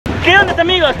¿Qué onda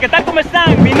amigos? ¿Qué tal? ¿Cómo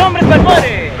están? Mi nombre es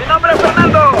Balbore. Mi nombre es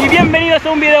Fernando. Y bienvenidos a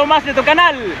un video más de tu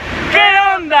canal.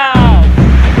 ¿Qué onda?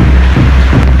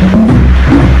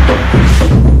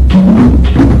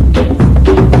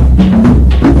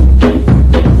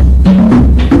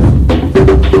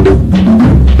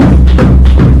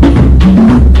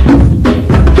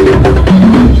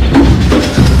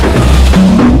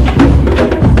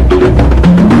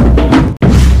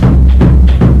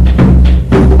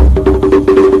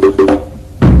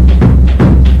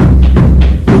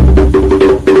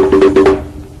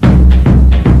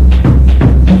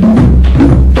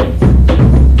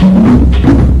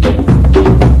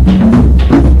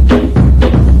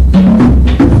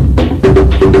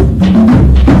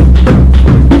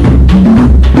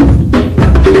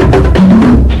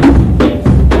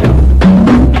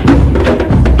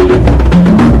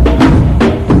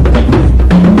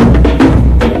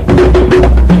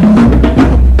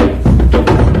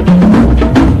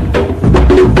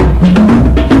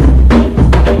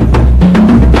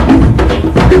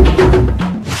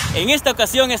 En esta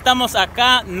ocasión estamos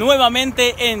acá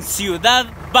nuevamente en Ciudad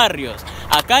Barrios.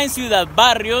 Acá en Ciudad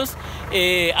Barrios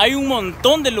hay un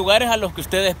montón de lugares a los que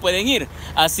ustedes pueden ir.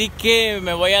 Así que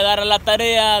me voy a dar a la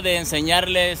tarea de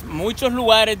enseñarles muchos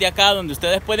lugares de acá donde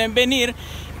ustedes pueden venir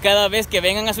cada vez que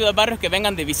vengan a Ciudad Barrios, que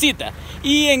vengan de visita.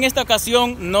 Y en esta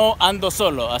ocasión no ando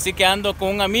solo, así que ando con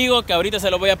un amigo que ahorita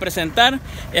se lo voy a presentar.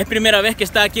 Es primera vez que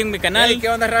está aquí en mi canal. Hey, ¿qué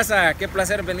onda, raza? Qué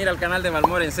placer venir al canal de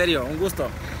Balbore, en serio, un gusto.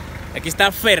 Aquí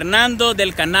está Fernando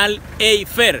del canal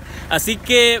HEYFER, así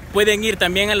que pueden ir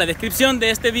también a la descripción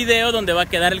de este video donde va a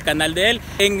quedar el canal de él.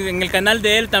 En el canal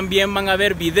de él también van a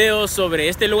ver videos sobre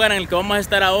este lugar en el que vamos a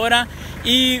estar ahora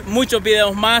y muchos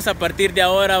videos más. A partir de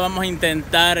ahora vamos a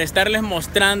intentar estarles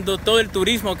mostrando todo el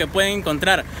turismo que pueden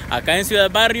encontrar acá en Ciudad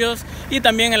Barrios y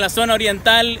también en la zona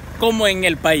oriental como en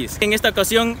el país. En esta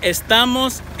ocasión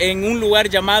estamos en un lugar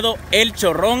llamado El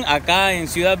Chorrón, acá en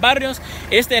Ciudad Barrios.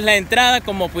 Esta es la entrada.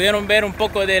 Como pudieron ver un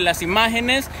poco de las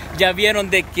imágenes, ya vieron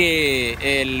de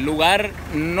que el lugar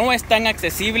no es tan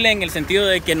accesible, en el sentido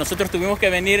de que nosotros tuvimos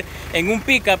que venir en un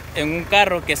pickup, en un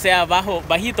carro que sea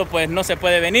bajito, pues no se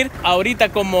puede venir. Ahorita,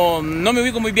 como no me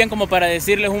ubico muy bien como para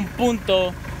decirles un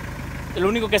punto, lo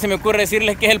único que se me ocurre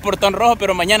decirles que es el portón rojo,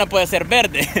 pero mañana puede ser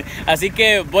verde. Así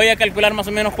que voy a calcular más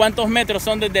o menos cuántos metros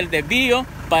son desde el desvío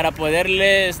para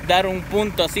poderles dar un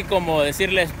punto, así como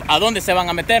decirles a dónde se van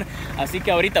a meter. Así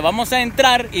que ahorita vamos a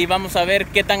entrar y vamos a ver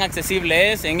qué tan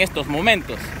accesible es en estos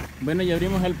momentos. Bueno, ya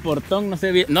abrimos el portón.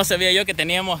 No sabía yo que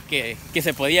teníamos que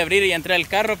se podía abrir y entrar el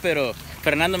carro, pero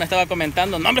Fernando me estaba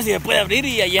comentando, no hombre, si se puede abrir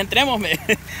y ahí entremos.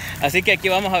 Así que aquí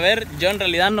vamos a ver. Yo en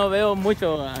realidad no veo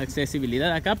mucho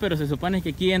accesibilidad acá, pero se supone que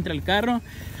aquí entra el carro.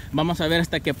 Vamos a ver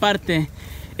hasta qué parte.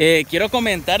 Quiero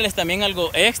comentarles también algo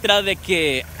extra, de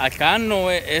que acá no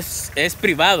es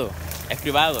privado, es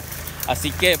privado.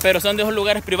 Así que, pero son de esos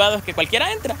lugares privados que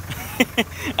cualquiera entra.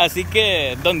 Así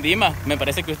que, don Dima, me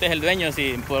parece que usted es el dueño.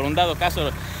 Si por un dado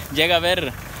caso llega a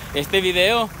ver este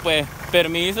video, pues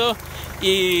permiso.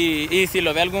 Y si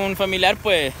lo ve algún familiar,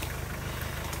 pues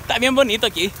está bien bonito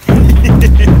aquí.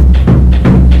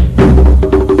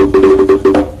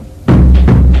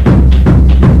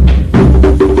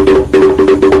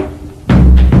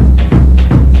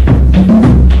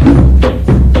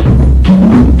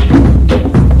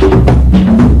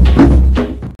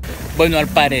 Bueno, al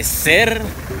parecer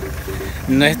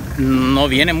no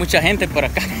viene mucha gente por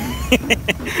acá.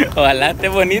 Ojalá esté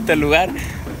bonito el lugar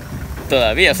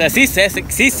todavía. O sea, sí sé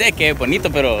que es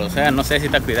bonito, pero o sea, no sé si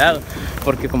está cuidado,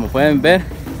 porque como pueden ver,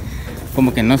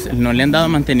 como que no le han dado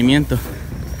mantenimiento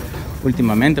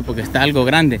últimamente, porque está algo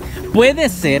grande. Puede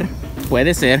ser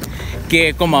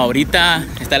que como ahorita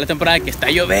está la temporada que está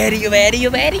llover,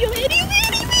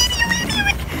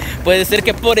 puede ser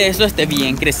que por eso esté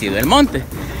bien crecido el monte.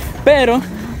 Pero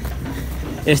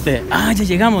ya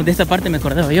llegamos. De esta parte me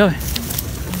acordaba yo.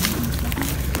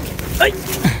 ¡Ay!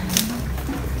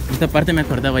 De esta parte me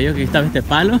acordaba yo que estaba este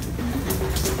palo,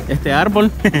 este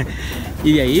árbol,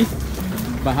 y de ahí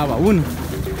bajaba uno.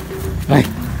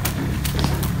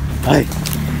 ¡Ay!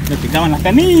 Me picaban las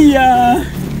canillas.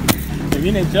 Me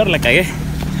vine el chorro, la cagué.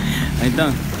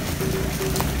 Entonces,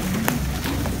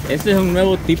 este es un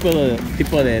nuevo tipo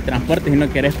de transporte. Si no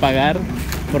quieres pagar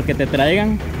porque te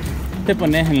traigan, te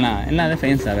pones en la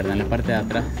defensa, ¿verdad? En la parte de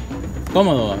atrás.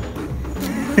 Cómodo.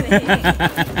 Sí.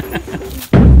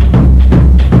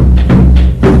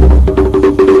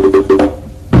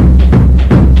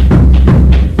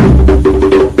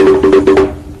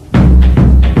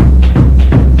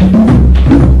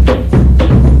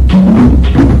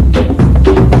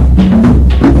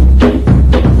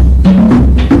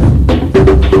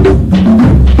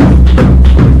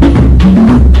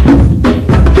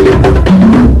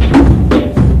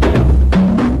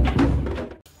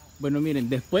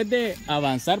 después de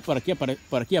avanzar, por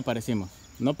aquí aparecimos.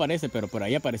 No parece, pero por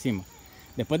ahí aparecimos.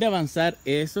 Después de avanzar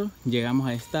eso, llegamos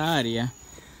a esta área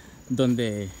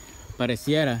donde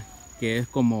pareciera que es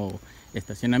como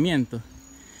estacionamiento.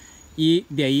 Y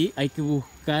de ahí hay que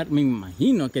buscar, me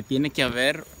imagino que tiene que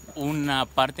haber una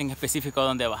parte en específico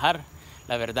donde bajar.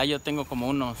 La verdad yo tengo como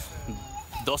unos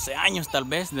 12 años tal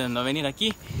vez de no venir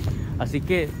aquí. Así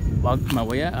que me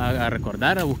voy a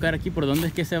recordar, a buscar aquí por dónde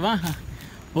es que se baja.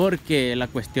 Porque la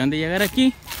cuestión de llegar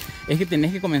aquí es que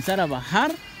tenés que comenzar a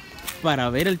bajar para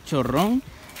ver el Chorrón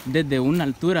desde una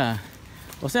altura,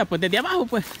 o sea, pues desde abajo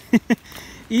pues.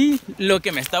 Y lo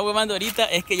que me está huevando ahorita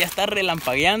es que ya está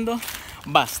relampagueando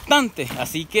bastante,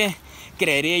 así que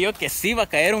creería yo que sí va a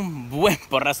caer un buen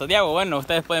porrazo de agua. Bueno,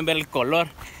 ustedes pueden ver el color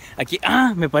aquí.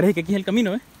 Me parece que aquí es el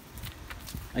camino, ¿eh?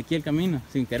 Aquí el camino,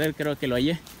 sin querer creo que lo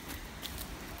hallé.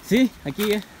 Sí,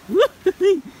 aquí es.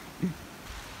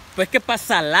 Pues que para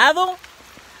salado,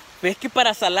 pues que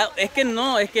para salado, es que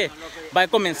no, es que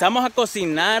comenzamos a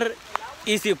cocinar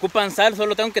y si ocupan sal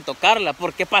solo tengo que tocarla,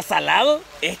 porque para salado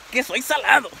es que soy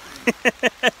salado.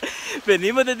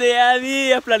 Venimos desde ya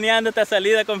días planeando esta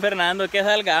salida con Fernando, que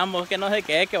salgamos, que no sé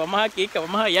qué, que vamos aquí, que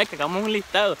vamos allá, que hagamos un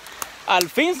listado. Al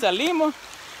fin salimos,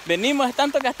 venimos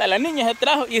tanto que hasta la niña se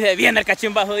trajo y se viene el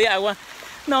cachimbazo de agua.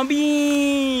 No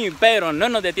vi, pero no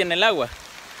nos detiene el agua.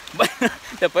 Bueno,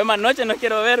 después más noche no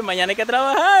quiero ver, mañana hay que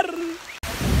trabajar.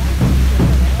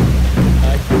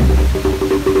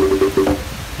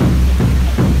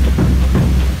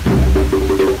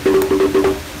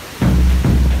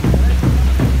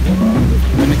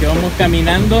 Bueno, que vamos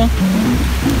caminando.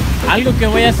 Algo que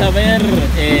voy a saber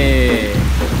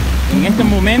en estos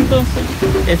momentos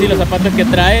es si los zapatos que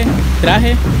traje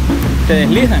se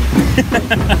deslizan.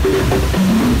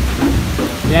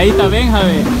 Y ahí está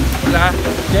Benjabe. Hola.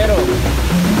 Chero.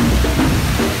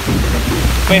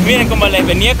 Pues miren, como les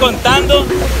venía contando,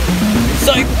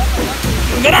 soy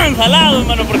gran salado,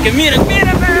 hermano, porque miren.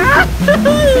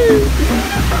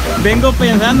 Vengo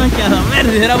pensando en que a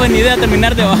ver si era buena idea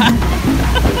terminar de bajar.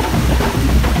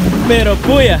 Pero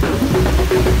puya.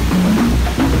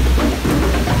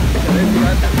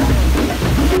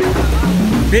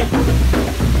 Sí.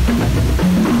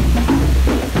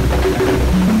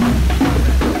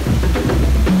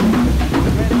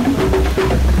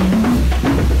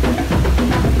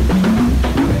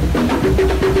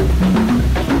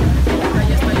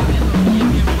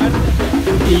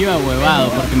 Y yo ahuevado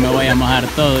porque me voy a mojar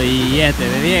todo y de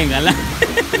bien galán.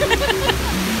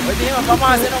 Hoy dijimos, vamos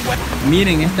a hacer un buen...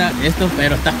 Miren, esto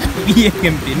pero está bien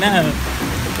empinado.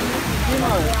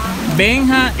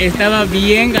 Benja estaba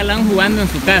bien galán jugando en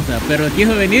su casa, pero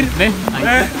quiso venir, ¿ves?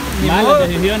 Malas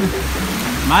decisiones.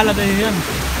 Malas decisiones.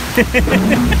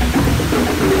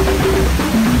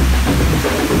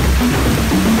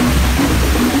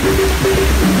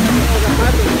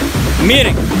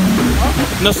 Miren,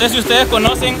 no sé si ustedes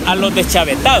conocen a los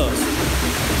deschavetados.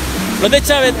 Los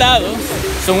deschavetados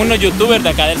son unos youtubers de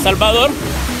acá de El Salvador.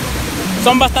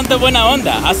 Son bastante buena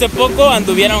onda. Hace poco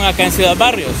anduvieron acá en Ciudad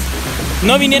Barrios.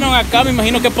 No vinieron acá, me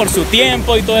imagino que por su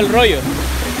tiempo y todo el rollo.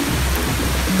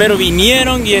 Pero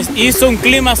vinieron y hizo un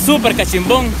clima súper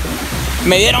cachimbón.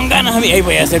 Me dieron ganas a mí.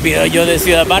 Voy a hacer video yo de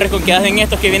Ciudad Barrios con que hacen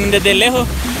estos que vienen desde lejos.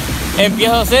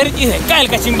 Empiezo a hacer y se cae el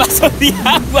cachimbazo de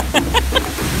agua.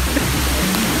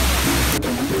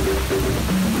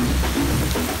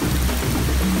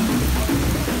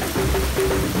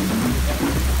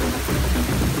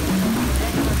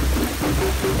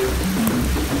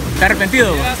 ¿Estás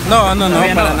arrepentido? No, para no.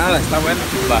 Nada, está bueno.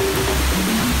 Va.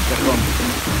 Perdón.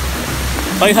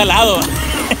 Estoy salado.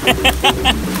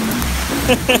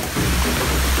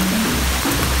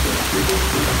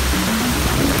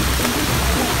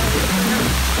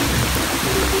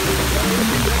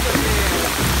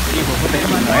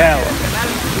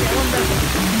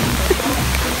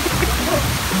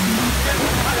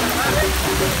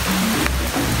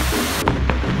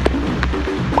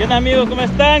 ¿Qué onda, amigos? ¿Cómo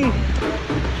están?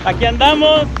 Aquí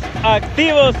andamos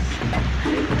activos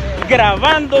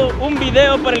grabando un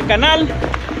video para el canal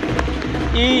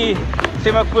y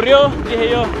se me ocurrió,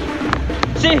 dije yo,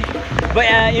 sí, voy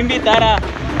a invitar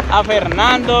a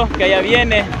Fernando, que allá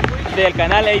viene del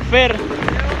canal HEYFER,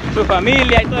 su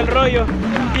familia y todo el rollo,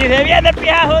 y se viene el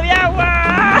piajo de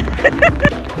agua.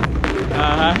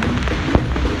 Ajá.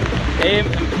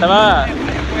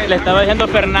 Le estaba diciendo a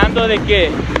Fernando de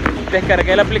que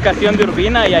descargué la aplicación de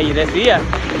Urbina y ahí decía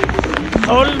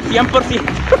sol 100%.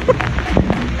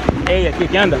 Ey, aquí,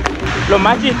 ¿qué onda? Lo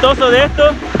más chistoso de esto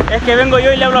es que vengo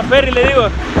yo y le hablo a Fer y le digo,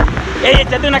 ey,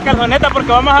 échate una calzoneta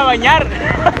porque vamos a bañar.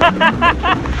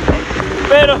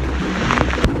 Pero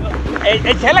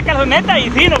Eché la calzoneta y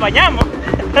sí, nos bañamos.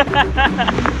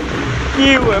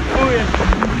 ¡Qué huepuya!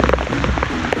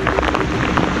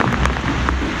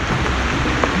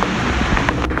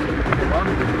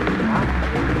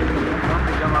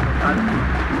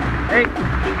 Hey.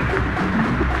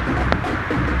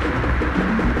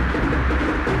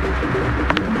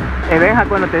 Deja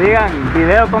cuando te digan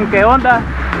video con qué onda.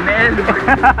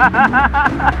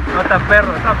 No, está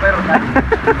perro,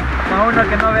 Más uno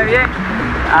que no ve bien.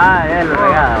 Ah, es lo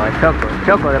regado,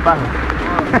 choco de paso.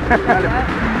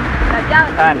 La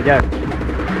llave. Ah, la llave.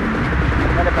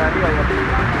 Dale para arriba.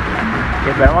 Y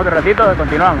esperamos otro ratito y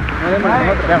continuamos.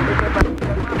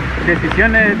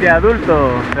 Decisiones de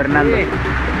adulto, Fernando.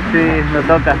 Sí, nos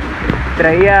toca.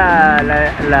 Traía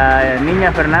la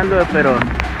niña Fernando, pero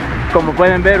como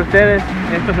pueden ver ustedes,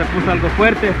 esto se puso algo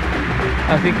fuerte.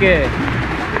 Así que,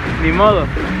 ni modo.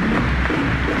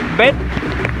 ¿Ven?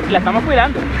 La estamos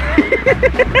cuidando.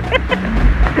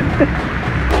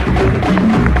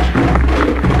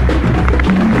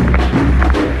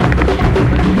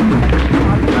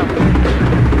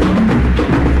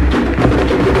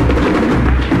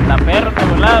 La perra está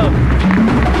volado.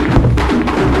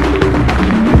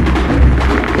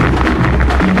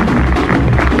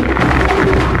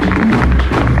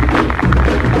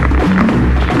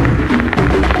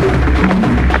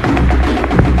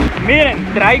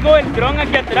 Miren, traigo el dron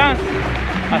aquí atrás.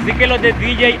 Así que los de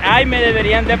DJI me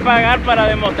deberían de pagar para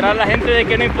demostrar a la gente de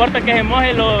que no importa que se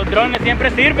moje, los drones siempre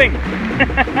sirven.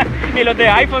 Y los de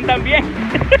iPhone también.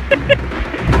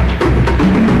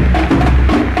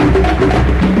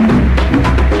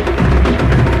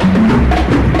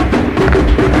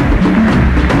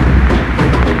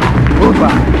 Upa.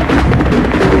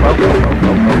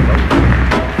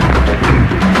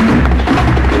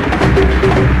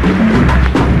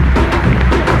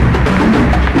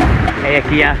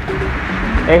 Aquí ya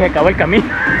se acabó el camino.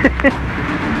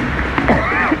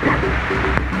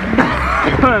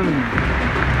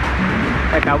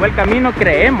 Se acabó el camino,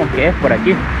 creemos que es por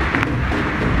aquí,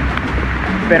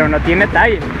 pero no tiene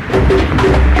talle.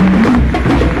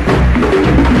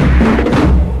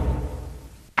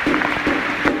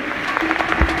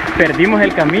 Perdimos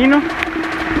el camino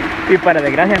y para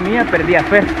desgracia mía perdí a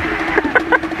Fer.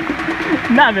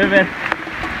 Dame ver.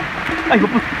 Ay,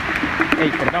 puta. Ey,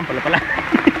 perdón por la palabra.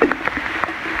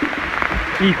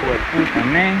 Hijo de puta,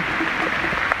 men.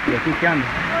 ¿Y aquí qué onda?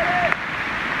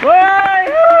 ¡Uy!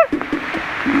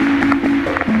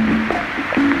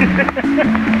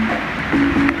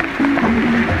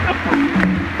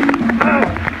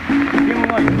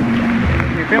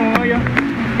 Me pego un hoyo,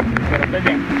 pero estoy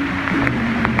bien.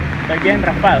 Estoy bien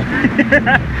raspado.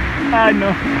 Ay, no.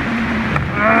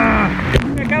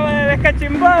 Me acabo de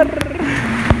descachimbar.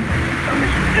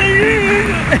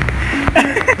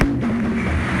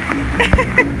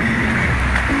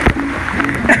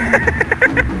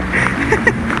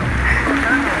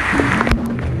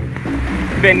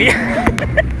 Venía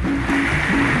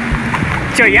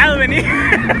chollado, venía.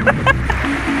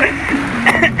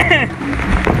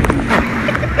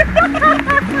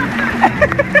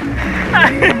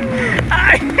 Ay,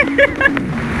 ay,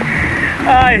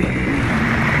 ay.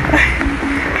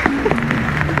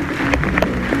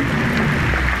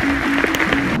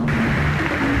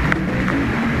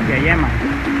 Que yema.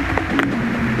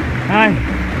 Ay.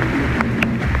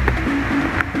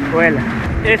 Vuela.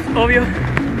 Es obvio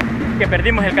que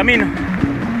perdimos el camino,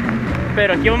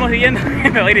 pero aquí vamos siguiendo. Me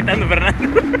va gritando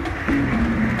Fernando.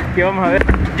 Aquí vamos a ver.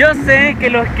 Yo sé que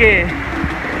los que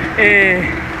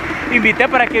invité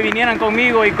para que vinieran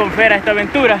conmigo y con Fer a esta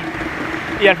aventura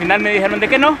y al final me dijeron de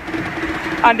que no,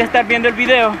 han de estar viendo el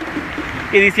video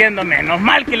y diciendo menos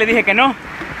mal que les dije que no,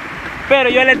 pero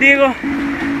yo les digo,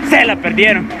 se la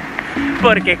perdieron,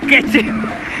 porque qué chido.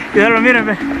 Y solo miren,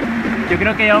 yo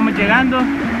creo que ya vamos llegando.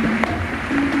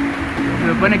 Se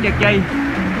supone que aquí hay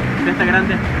de esta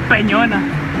grande peñona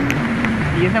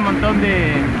y ese montón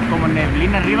de como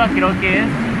neblina arriba, creo que es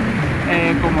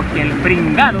como que el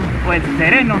pringado o el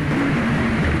sereno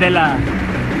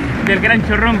del gran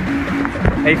Chorrón.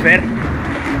 Hey Fer,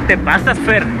 te pasas,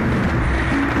 Fer,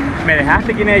 me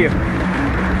dejaste aquí en ello.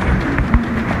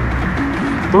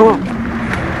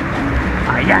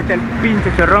 Allá está el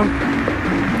pinche Chorrón,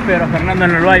 pero Fernando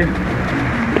no lo hallo.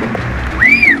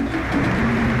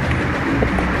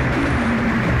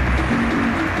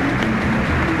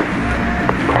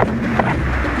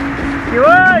 ¡Y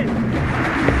voy!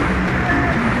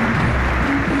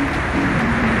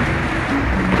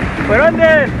 ¿Por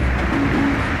dónde?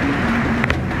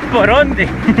 ¿Por dónde?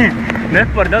 No es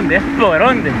por dónde, es por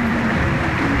dónde.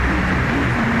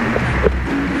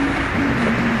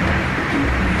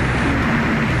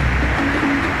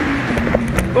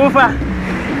 Ufa,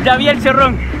 ya vi el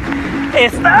chorrón.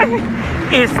 Está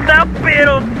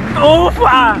pero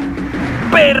ufa,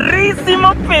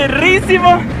 perrísimo,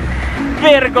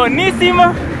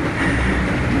 vergonísimo.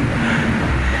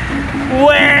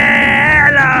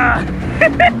 ¡Vuela!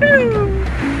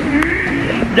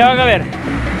 Ya van a ver.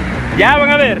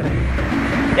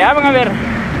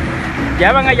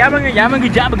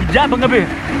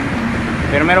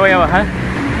 Primero voy a bajar.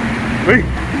 Uy,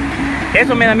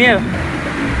 eso me da miedo.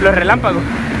 Los relámpagos.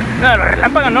 No, los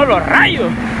relámpagos no, los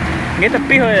rayos. En este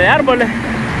pijo de árboles.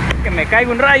 Que me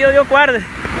caiga un rayo, Dios guarde.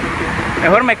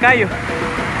 Mejor me callo.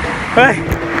 Ay.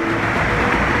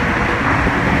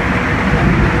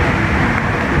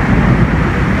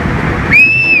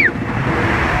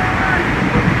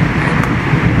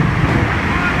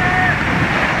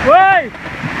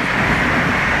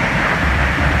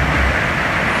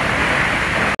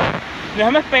 Nos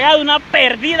hemos pegado una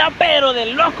perdida pero de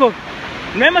loco.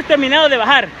 No hemos terminado de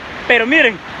bajar, pero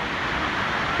miren.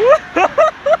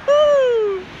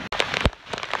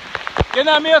 ¿Qué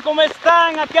onda, amigos? ¿Cómo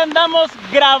están? Aquí andamos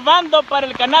grabando para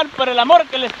el canal, por el amor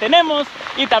que les tenemos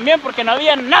y también porque no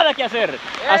había nada que hacer.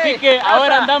 Así que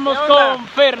ahora andamos con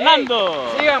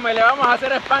Fernando. Síganme, le vamos a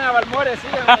hacer spam a Balmores,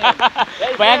 síganme.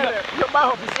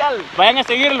 Oficial. Vayan a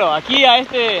seguirlo aquí a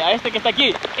este que está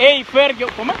aquí. HEYFER,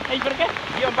 ¿cómo? ¿HEYFER qué?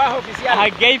 _oficial.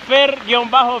 HEYFER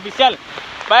 _oficial.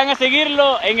 Vayan a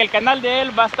seguirlo, en el canal de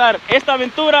él va a estar esta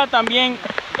aventura, también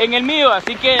en el mío,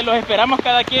 así que los esperamos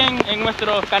cada quien en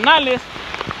nuestros canales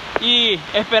y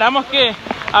esperamos que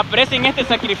aprecien este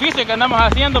sacrificio que andamos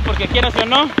haciendo, porque quieras o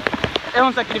no, es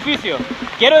un sacrificio.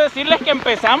 Quiero decirles que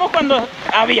empezamos cuando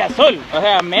había sol, o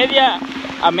sea,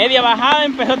 a media bajada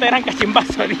empezó este gran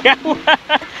cachimbazo de agua.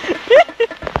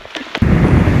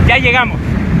 Ya llegamos.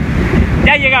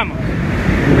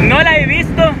 No la he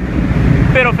visto,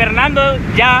 pero Fernando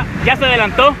ya se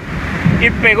adelantó y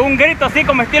pegó un grito así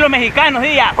como estilo mexicano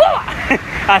y ya.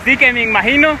 Así que me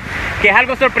imagino que es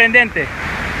algo sorprendente.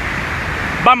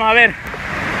 Vamos a ver.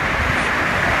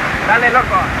 Dale,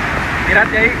 loco.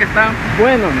 Mírate ahí que está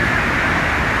bueno.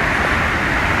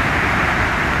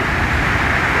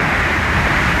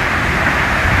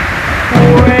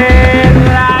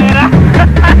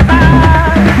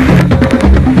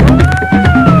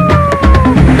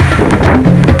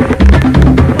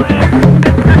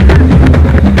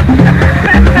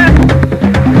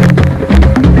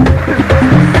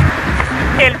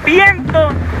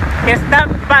 Está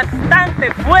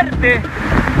bastante fuerte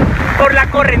por la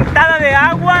correntada de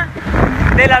agua,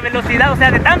 de la velocidad, o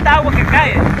sea, de tanta agua que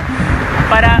cae.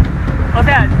 O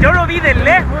sea, yo lo vi de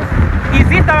lejos y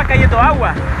sí estaba cayendo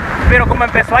agua, pero como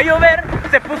empezó a llover,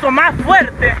 se puso más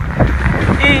fuerte.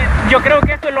 Y yo creo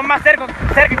que esto es lo más cerca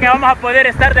que vamos a poder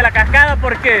estar de la cascada,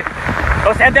 porque,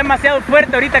 o sea, es demasiado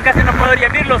fuerte. Ahorita casi no podría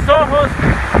abrir los ojos,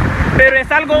 pero es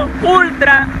algo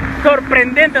ultra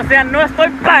sorprendente, o sea, no estoy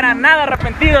para nada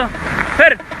arrepentido.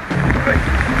 Fer,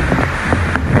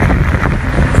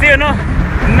 ¿sí o no?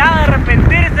 Nada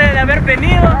arrepentirse de haber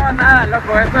venido. No, nada,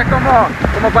 loco, esto es como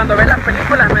cuando ves las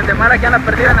películas de Mara que anda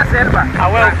perdida en la selva. Ah,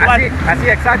 bueno, así,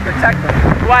 exacto.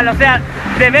 Igual, o sea,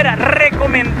 de veras,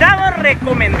 recomendado.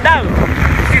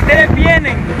 Si ustedes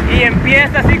vienen y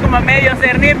empieza así como a medio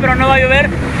cernir, pero no va a llover,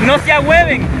 no se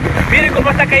ahueven. Miren cómo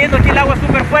está cayendo aquí el agua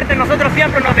súper fuerte. Nosotros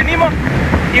siempre nos venimos.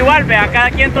 Igual, vea,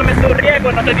 cada quien tome su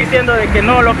riesgo, no estoy diciendo de que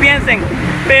no lo piensen,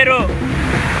 pero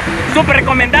súper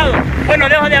recomendado. Bueno,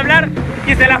 dejo de hablar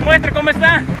y se las muestro cómo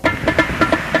está.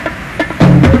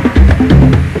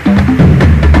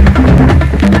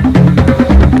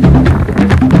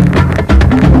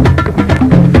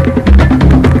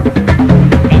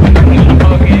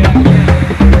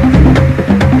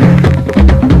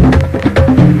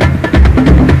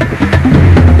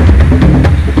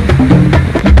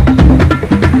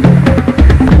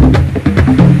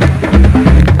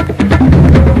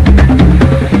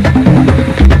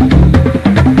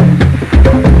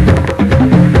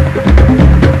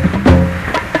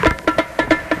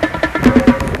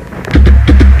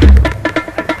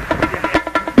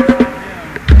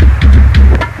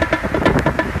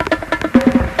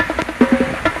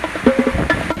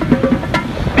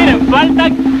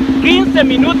 Faltan 15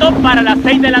 minutos para las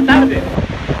 6 de la tarde.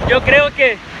 Yo creo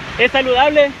que es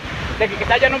saludable de que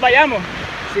quizás ya nos vayamos.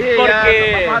 Sí, porque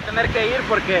ya nos vamos a tener que ir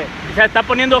porque se está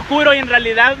poniendo oscuro y en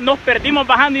realidad nos perdimos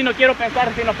bajando y no quiero pensar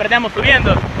si nos perdemos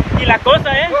subiendo. Y la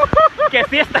cosa es que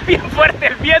sí está bien fuerte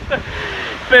el viento,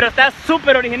 pero está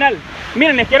súper original.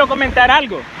 Miren, les quiero comentar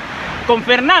algo. Con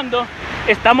Fernando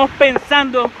estamos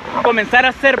pensando comenzar a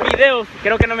hacer videos.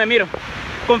 Creo que no me miro.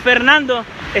 Con Fernando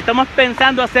estamos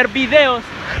pensando hacer videos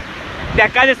de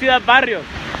acá de Ciudad Barrios,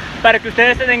 para que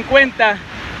ustedes se den cuenta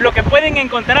lo que pueden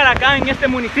encontrar acá en este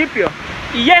municipio.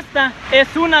 Y esta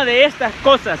es una de estas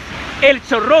cosas, el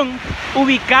Chorrón,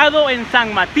 ubicado en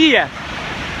San Matías.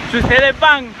 Si ustedes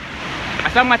van a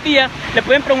San Matías, le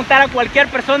pueden preguntar a cualquier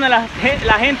persona, la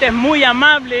gente es muy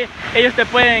amable, ellos te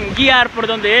pueden guiar por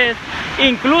donde es.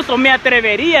 Incluso me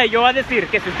atrevería yo a decir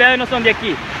que si ustedes no son de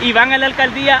aquí y van a la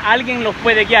alcaldía, alguien los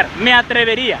puede guiar. Me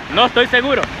atrevería, no estoy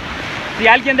seguro. Si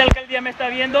alguien de la alcaldía me está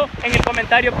viendo, en el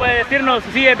comentario puede decirnos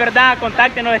si es verdad,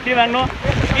 contáctenos, escríbanos.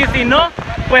 Y si no,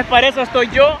 pues para eso estoy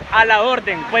yo a la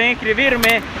orden. Pueden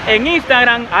escribirme en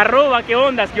Instagram,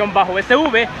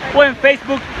 @queondas_sv, o en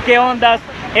Facebook,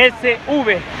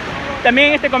 queondas_sv. También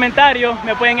en este comentario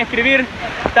me pueden escribir.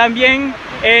 También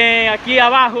aquí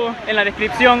abajo en la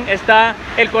descripción está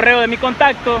el correo de mi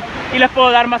contacto y les puedo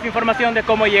dar más información de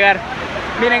cómo llegar.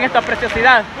 Miren esta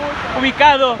preciosidad,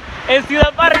 ubicado en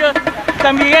Ciudad Barrios,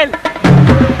 San Miguel.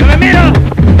 ¡No me miro!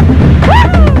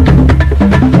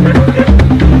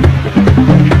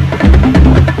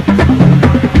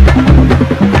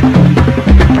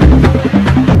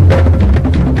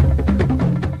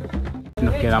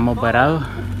 Nos quedamos parados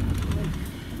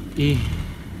y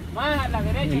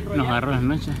nos agarró las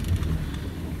noches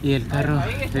y el carro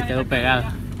se quedó pegado.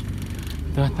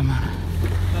 Toda esta mano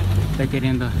está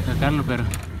queriendo sacarlo, pero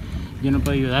yo no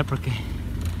puedo ayudar porque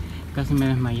casi me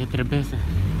desmayé 3 veces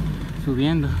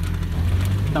subiendo.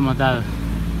 Estamos dados.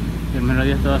 Que el mero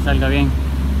Dios todo salga bien.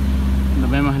 Nos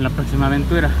vemos en la próxima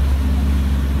aventura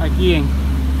aquí en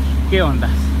 ¿Qué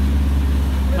ondas?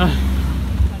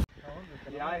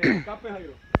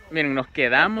 Miren, nos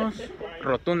quedamos,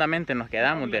 rotundamente nos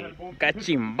quedamos del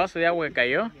cachimbazo de agua que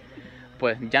cayó.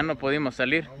 Pues ya no pudimos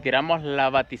salir, tiramos la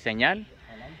batiseñal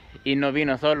y no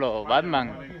vino solo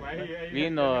Batman,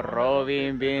 vino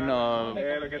Robin, vino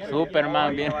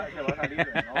Superman, vino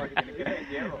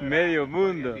medio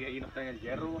mundo.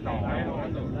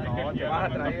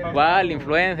 ¿Cuál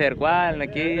influencer? ¿Cuál?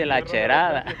 Aquí la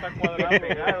cherada.